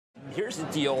here's the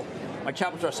deal. My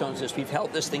Chapel Trust owns this. We've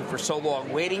held this thing for so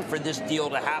long, waiting for this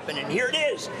deal to happen. And here it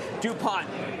is. DuPont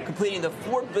completing the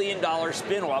 $4 billion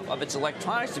spinoff of its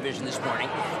electronics division this morning.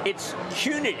 It's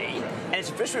Qnity, and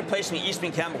it's officially replacing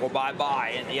Eastman Chemical bye-bye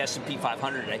in the S&P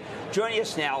 500 today. Joining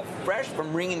us now, fresh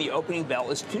from ringing the opening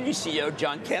bell, is Qnity CEO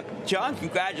John Kemp. John,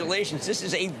 congratulations. This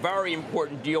is a very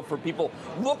important deal for people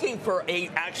looking for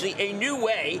actually a new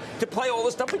way to play all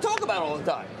the stuff we talk about all the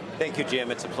time. Thank you, Jim.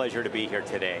 It's a pleasure to be here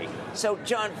today. So,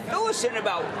 John, fill us in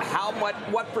about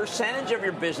what percentage of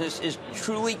your business is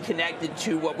truly connected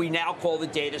to what we now call the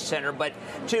data center, but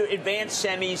to advanced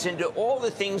semis and to all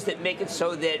the things that make it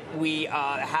so that we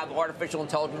have artificial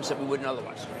intelligence that we wouldn't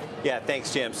otherwise. Yeah,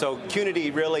 thanks, Jim. So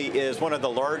Qnity really is one of the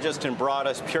largest and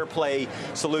broadest pure-play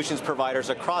solutions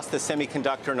providers across the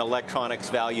semiconductor and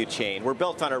electronics value chain. We're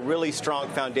built on a really strong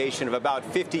foundation of about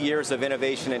 50 years of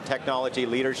innovation and technology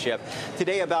leadership.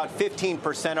 Today, about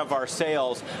 15% of our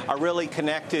sales are really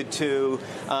connected to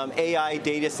AI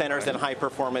data centers and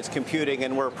high-performance computing,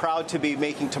 and we're proud to be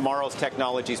making tomorrow's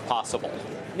technologies possible.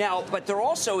 Now, but there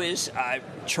also is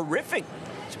terrific.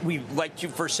 We like you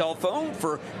for cell phone,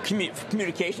 for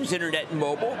communications, internet, and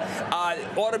mobile.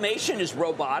 Automation is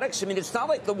robotics. I mean, it's not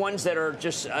like the ones that are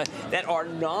just that are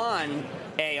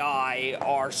non-AI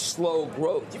are slow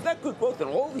growth. You've got good growth in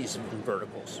all these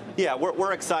verticals. Yeah,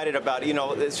 we're excited about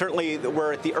it. Certainly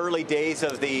we're at the early days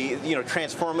of the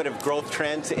transformative growth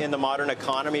trends in the modern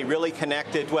economy, really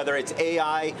connected, whether it's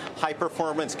AI,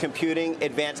 high-performance computing,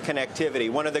 advanced connectivity.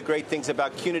 One of the great things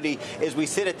about Qnity is we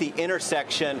sit at the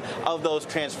intersection of those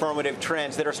transformative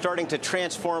trends that are starting to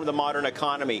transform the modern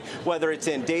economy, whether it's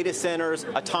in data centers,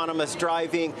 autonomous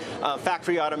driving,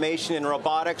 factory automation, and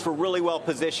robotics. We're really well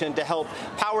positioned to help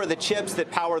power the chips that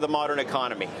power the modern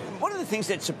economy. One of the things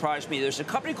that surprised me, there's a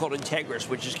company called Integris,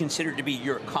 which is considered to be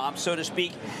your comp, so to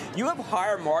speak. You have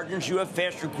higher margins, you have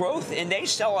faster growth, and they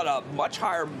sell at a much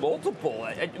higher multiple.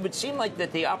 It would seem like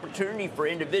that the opportunity for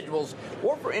individuals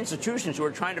or for institutions who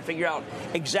are trying to figure out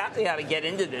exactly how to get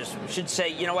into this should say,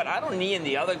 you know what, I don't need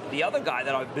the other guy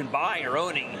that I've been buying or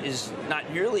owning is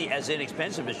not nearly as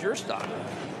inexpensive as your stock.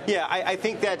 Yeah, I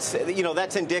think that's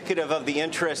indicative of the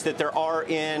interest that there are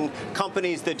in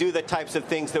companies that do the types of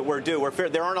things that we're doing.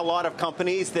 There aren't a lot of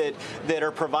companies that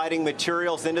are providing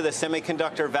materials into the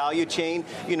semiconductor value chain.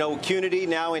 Qnity,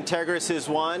 now Integris is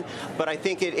one, but I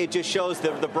think it just shows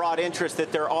the broad interest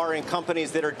that there are in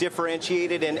companies that are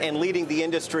differentiated and leading the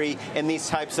industry in these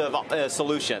types of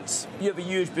solutions. You have a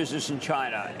huge business in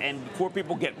China, and before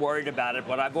people get worried about it,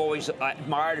 what I've always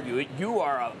admired of you, you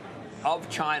are of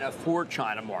China for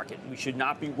China market. We should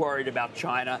not be worried about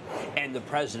China and the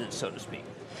president, so to speak.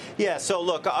 Yeah, so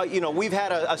look, we've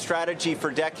had a strategy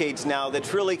for decades now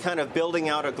that's really kind of building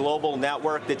out a global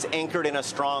network that's anchored in a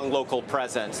strong local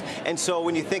presence. And so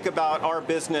when you think about our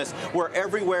business, we're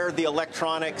everywhere the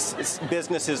electronics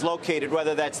business is located,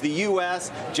 whether that's the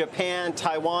U.S., Japan,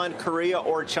 Taiwan, Korea,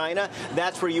 or China,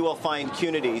 that's where you will find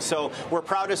Qnity. So we're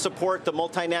proud to support the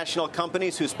multinational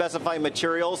companies who specify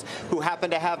materials, who happen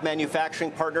to have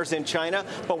manufacturing partners in China,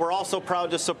 but we're also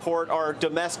proud to support our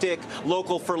domestic,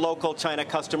 local-for-local China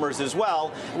customers as well,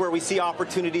 where we see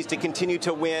opportunities to continue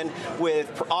to win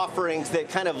with offerings that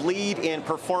kind of lead in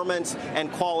performance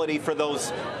and quality for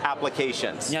those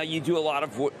applications. Now, you do a lot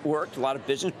of work, a lot of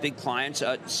business, big clients,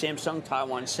 Samsung,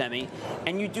 Taiwan Semi,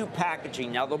 and you do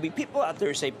packaging. Now, there'll be people out there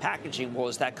who say packaging, well,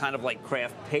 is that kind of like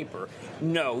craft paper?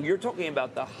 No, you're talking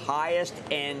about the highest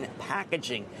end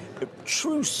packaging,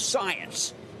 true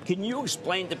science. Can you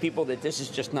explain to people that this is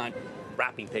just not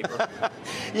wrapping paper?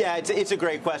 Yeah, it's a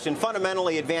great question.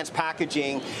 Fundamentally, advanced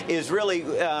packaging is really,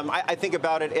 I think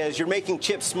about it as you're making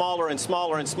chips smaller and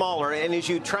smaller and smaller, and as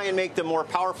you try and make them more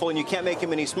powerful and you can't make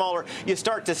them any smaller, you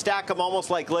start to stack them almost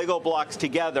like Lego blocks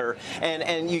together,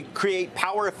 and you create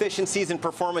power efficiencies and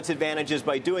performance advantages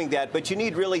by doing that, but you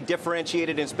need really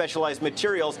differentiated and specialized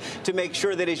materials to make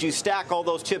sure that as you stack all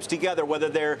those chips together, whether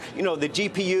they're, the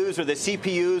GPUs or the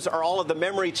CPUs or all of the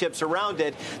memory chips around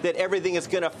it, that everything is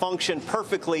going to function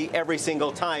perfectly every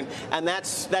single time. And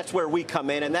that's where we come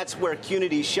in, and that's where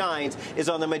Qnity shines, is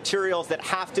on the materials that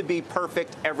have to be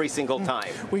perfect every single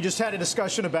time. We just had a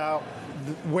discussion about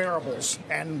wearables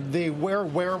and where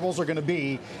wearables are going to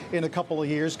be in a couple of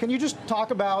years. Can you just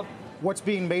talk about what's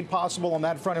being made possible on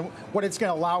that front and what it's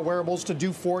going to allow wearables to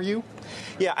do for you?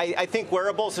 Yeah, I think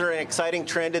wearables are an exciting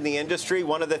trend in the industry.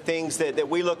 One of the things that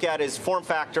we look at is form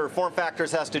factor. Form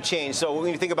factors has to change. So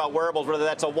when you think about wearables, whether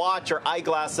that's a watch or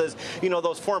eyeglasses,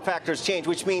 those form factors change,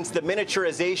 which means the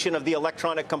miniaturization of the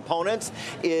electronic components,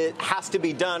 it has to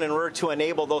be done in order to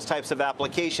enable those types of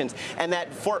applications. And that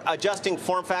adjusting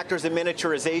form factors and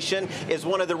miniaturization is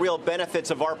one of the real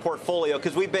benefits of our portfolio,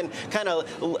 because we've been kind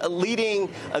of leading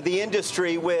the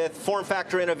industry with form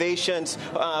factor innovations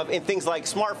in things like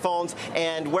smartphones,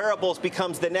 and wearables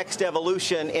becomes the next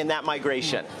evolution in that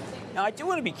migration. Now, I do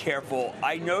want to be careful.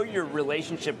 I know your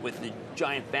relationship with the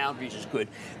giant foundries is good.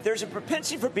 There's a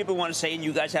propensity for people who want to say, and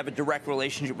you guys have a direct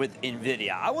relationship with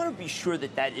NVIDIA. I want to be sure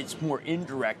that it's more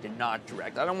indirect and not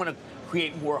direct. I don't want to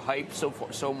create more hype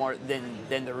so more than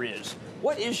there is.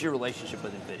 What is your relationship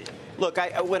with NVIDIA? Look,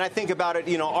 when I think about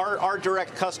it, our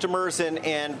direct customers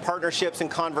and partnerships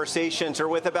and conversations are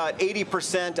with about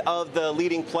 80% of the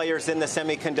leading players in the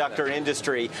semiconductor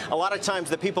industry. A lot of times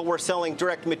the people we're selling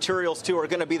direct materials to are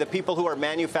going to be the people who are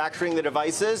manufacturing the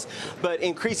devices, but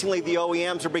increasingly the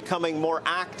OEMs are becoming more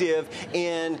active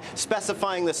in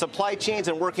specifying the supply chains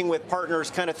and working with partners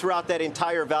kind of throughout that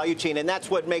entire value chain. And that's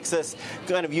what makes us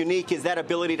kind of unique, is that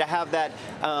ability to have that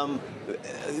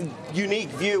unique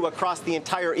view across the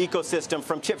entire ecosystem,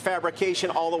 from chip fabrication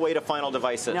all the way to final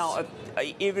devices. Now,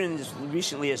 even as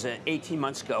recently as 18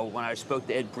 months ago, when I spoke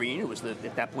to Ed Breen, who was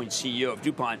at that point CEO of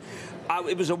DuPont,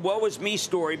 it was a woe is me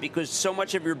story, because so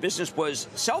much of your business was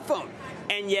cell phone.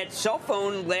 And yet cell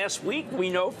phone last week, we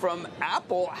know from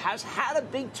Apple, has had a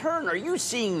big turn. Are you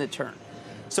seeing the turn?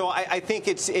 So I think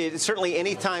it's certainly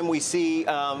any time we see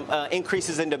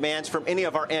increases in demands from any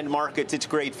of our end markets, it's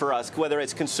great for us, whether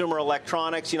it's consumer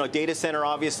electronics, data center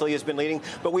obviously has been leading,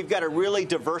 but we've got a really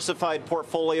diversified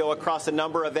portfolio across a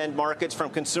number of end markets, from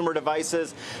consumer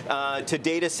devices to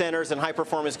data centers and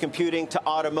high-performance computing, to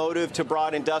automotive, to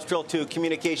broad industrial, to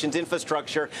communications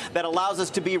infrastructure, that allows us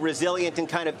to be resilient in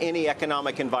kind of any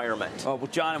economic environment. Well,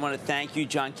 John, I want to thank you.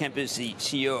 John Kemp is the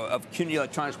CEO of Qnity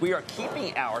Electronics. We are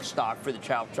keeping our stock for the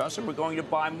Child Trust, and we're going to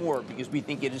buy more because we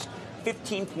think it is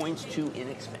 15 points too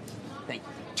inexpensive. Thank you.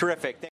 Terrific.